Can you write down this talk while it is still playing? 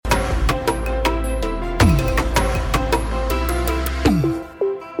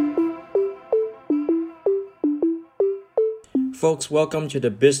folks. Welcome to the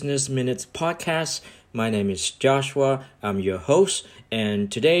Business Minutes podcast. My name is Joshua. I'm your host,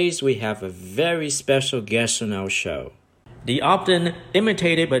 and today we have a very special guest on our show. The often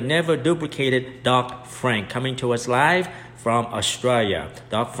imitated but never duplicated Doc Frank, coming to us live from Australia.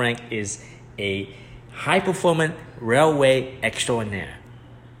 Doc Frank is a high-performance railway extraordinaire.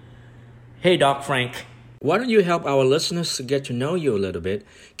 Hey, Doc Frank. Why don't you help our listeners to get to know you a little bit?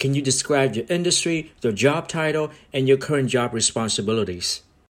 Can you describe your industry, your job title, and your current job responsibilities?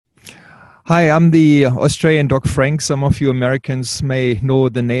 Hi, I'm the Australian Doc Frank. Some of you Americans may know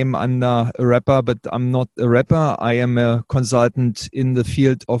the name under a rapper, but I'm not a rapper. I am a consultant in the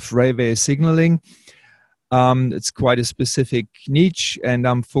field of railway signaling. It's quite a specific niche, and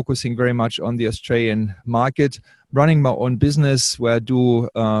I'm focusing very much on the Australian market, running my own business where I do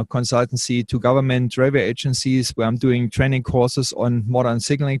consultancy to government railway agencies, where I'm doing training courses on modern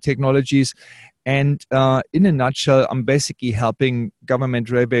signaling technologies. And in a nutshell, I'm basically helping government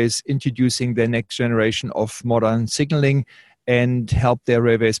railways introducing their next generation of modern signaling and help their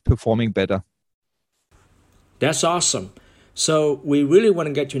railways performing better. That's awesome. So we really want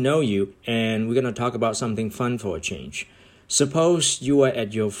to get to know you, and we're going to talk about something fun for a change. Suppose you are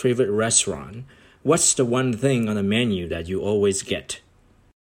at your favorite restaurant. What's the one thing on the menu that you always get?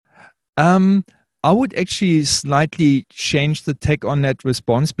 I would actually slightly change the take on that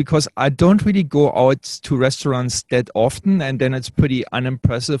response because I don't really go out to restaurants that often, and then it's pretty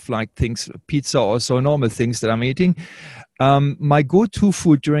unimpressive, like things, pizza or so normal things that I'm eating. My go-to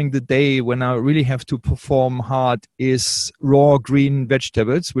food during the day when I really have to perform hard is raw green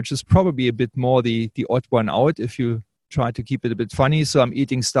vegetables, which is probably a bit more the odd one out if you try to keep it a bit funny. So I'm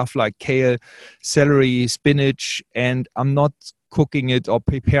eating stuff like kale, celery, spinach, and I'm not cooking it or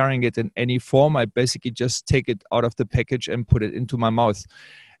preparing it in any form. I basically just take it out of the package and put it into my mouth.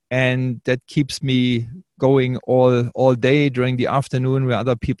 And that keeps me going all day during the afternoon where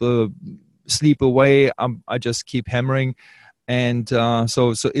other people sleep away. I just keep hammering. And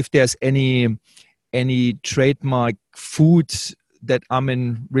so if there's any trademark food that I'm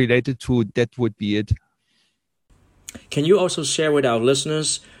in related to, that would be it. Can you also share with our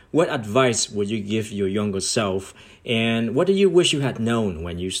listeners what advice would you give your younger self, and what do you wish you had known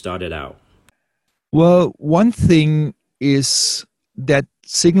when you started out? Well, one thing is that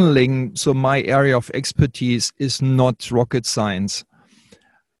signaling, so my area of expertise, is not rocket science.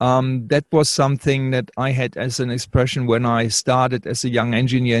 That was something that I had as an expression when I started as a young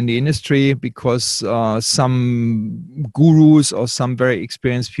engineer in the industry, because some gurus or some very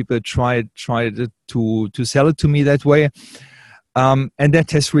experienced people tried to sell it to me that way. And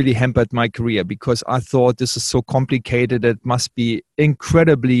that has really hampered my career because I thought this is so complicated, it must be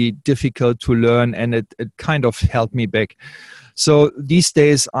incredibly difficult to learn, and it kind of held me back. So these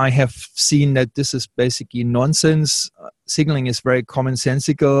days I have seen that this is basically nonsense. Signaling is very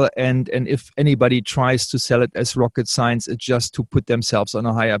commonsensical, and if anybody tries to sell it as rocket science, it's just to put themselves on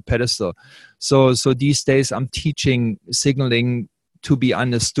a higher pedestal. So these days I'm teaching signaling to be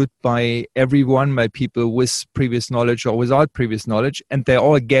understood by everyone, by people with previous knowledge or without previous knowledge, and they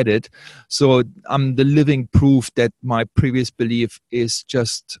all get it. So I'm the living proof that my previous belief is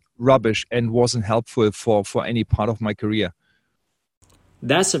just rubbish and wasn't helpful for any part of my career.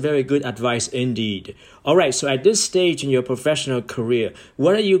 That's a very good advice indeed. All right, so at this stage in your professional career,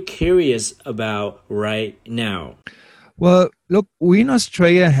 what are you curious about right now? Well, look, we in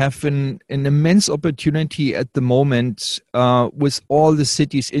Australia have an immense opportunity at the moment with all the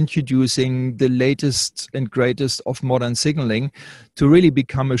cities introducing the latest and greatest of modern signaling to really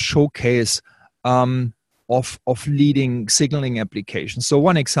become a showcase of leading signaling applications. So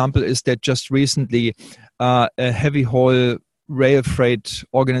one example is that just recently a heavy haul rail freight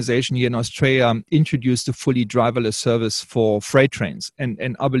organization here in Australia introduced a fully driverless service for freight trains.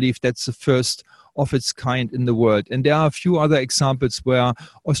 And I believe that's the first of its kind in the world. And there are a few other examples where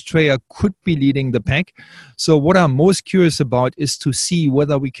Australia could be leading the pack. So what I'm most curious about is to see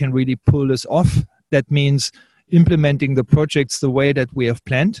whether we can really pull this off. That means implementing the projects the way that we have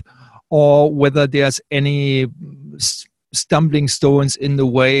planned, or whether there's any stumbling stones in the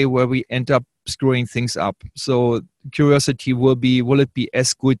way where we end up screwing things up. So curiosity will it be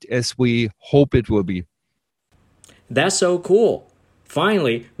as good as we hope it will be? That's so cool.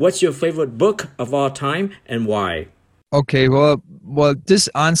 Finally, what's your favorite book of all time and why? Okay, well, this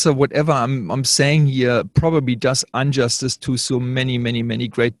answer, whatever I'm saying here, probably does injustice to so many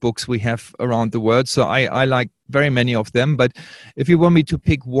great books we have around the world. So I like very many of them. But if you want me to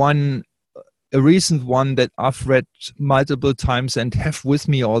pick one, a recent one that I've read multiple times and have with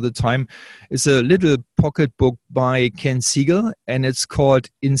me all the time, is a little pocket book by Ken Siegel, and it's called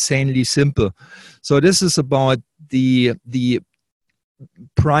Insanely Simple. So this is about the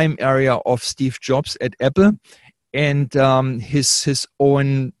prime area of Steve Jobs at Apple, and his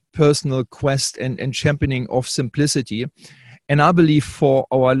own personal quest and championing of simplicity. And I believe for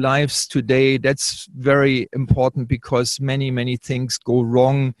our lives today, that's very important, because many things go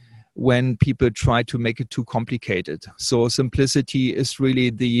wrong when people try to make it too complicated. So simplicity is really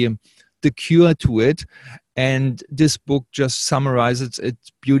the cure to it. And this book just summarizes it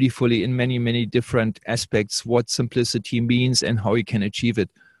beautifully in many different aspects, what simplicity means and how you can achieve it.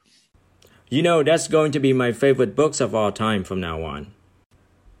 You know, that's going to be my favorite books of all time from now on.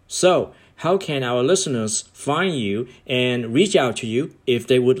 So, how can our listeners find you and reach out to you if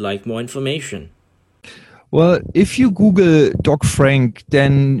they would like more information? Well, if you Google Doc Frank,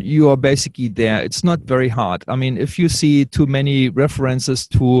 then you are basically there. It's not very hard. I mean, if you see too many references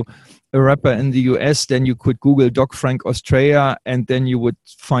to a rapper in the US, then you could Google Doc Frank Australia, and then you would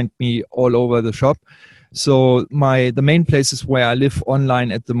find me all over the shop. So the main places where I live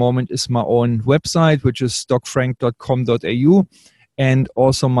online at the moment is my own website, which is docfrank.com.au. And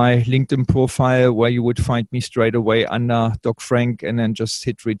also my LinkedIn profile, where you would find me straight away under Doc Frank, and then just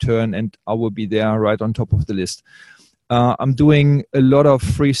hit return and I will be there right on top of the list. I'm doing a lot of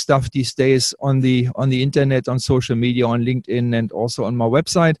free stuff these days on the internet, on social media, on LinkedIn, and also on my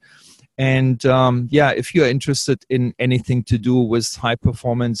website. And if you're interested in anything to do with high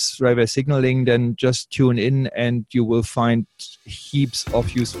performance railway signaling, then just tune in and you will find heaps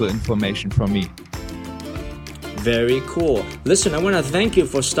of useful information from me. Very cool. Listen, I want to thank you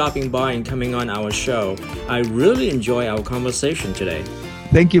for stopping by and coming on our show. I really enjoy our conversation today.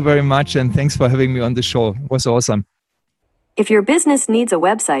 Thank you very much, and thanks for having me on the show. It was awesome. If your business needs a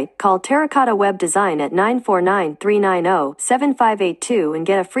website, call Terracotta Web Design at 949-390-7582 and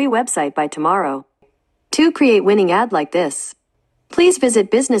get a free website by tomorrow. To create winning ad like this, please visit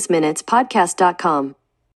businessminutespodcast.com.